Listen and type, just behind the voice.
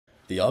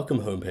The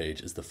Arkham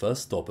homepage is the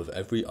first stop of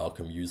every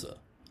Arkham user,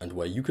 and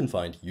where you can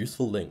find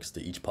useful links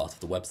to each part of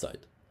the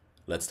website.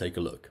 Let's take a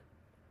look.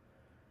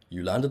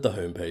 You land at the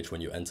homepage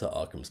when you enter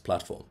Arkham's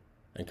platform,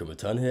 and can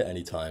return here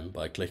anytime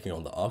by clicking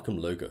on the Arkham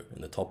logo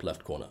in the top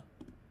left corner.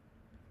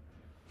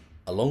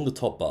 Along the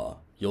top bar,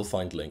 you'll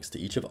find links to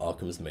each of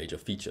Arkham's major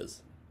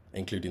features,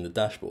 including the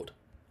dashboard,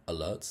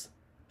 alerts,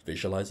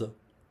 visualizer,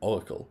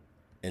 Oracle,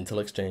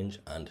 Intel Exchange,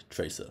 and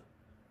Tracer.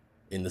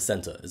 In the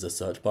center is a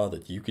search bar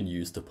that you can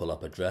use to pull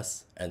up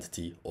address,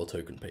 entity, or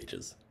token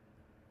pages.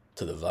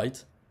 To the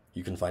right,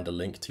 you can find a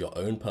link to your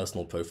own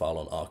personal profile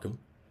on Arkham,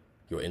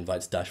 your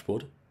invites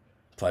dashboard,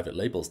 private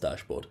labels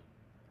dashboard,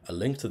 a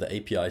link to the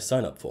API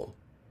sign-up form,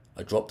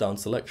 a drop-down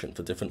selection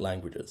for different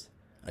languages,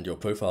 and your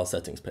profile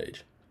settings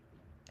page,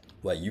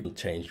 where you can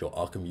change your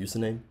Arkham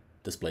username,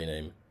 display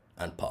name,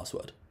 and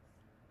password.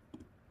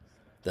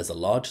 There's a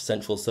large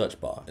central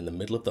search bar in the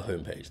middle of the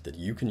homepage that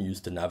you can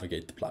use to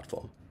navigate the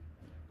platform.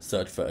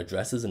 Search for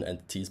addresses and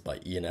entities by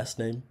ENS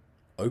name,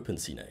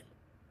 OpenSea name,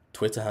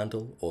 Twitter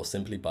handle, or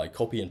simply by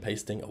copy and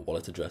pasting a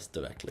wallet address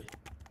directly.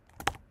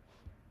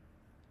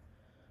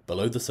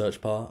 Below the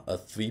search bar are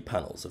 3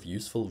 panels of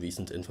useful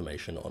recent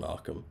information on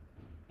Arkham.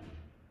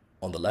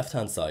 On the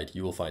left-hand side,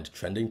 you will find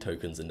trending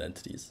tokens and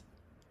entities.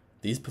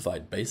 These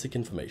provide basic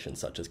information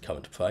such as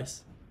current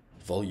price,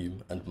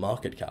 volume, and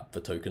market cap for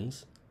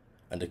tokens,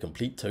 and a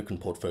complete token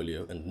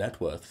portfolio and net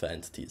worth for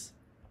entities.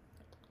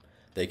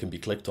 They can be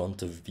clicked on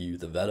to view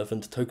the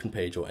relevant token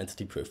page or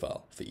entity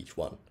profile for each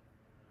one.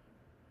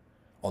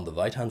 On the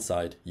right-hand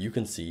side, you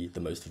can see the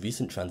most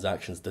recent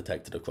transactions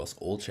detected across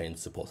all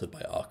chains supported by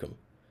Arkham.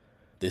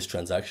 This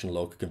transaction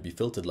log can be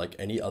filtered like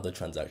any other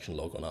transaction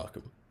log on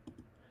Arkham.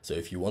 So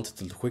if you wanted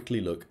to quickly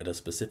look at a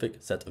specific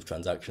set of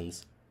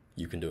transactions,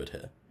 you can do it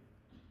here.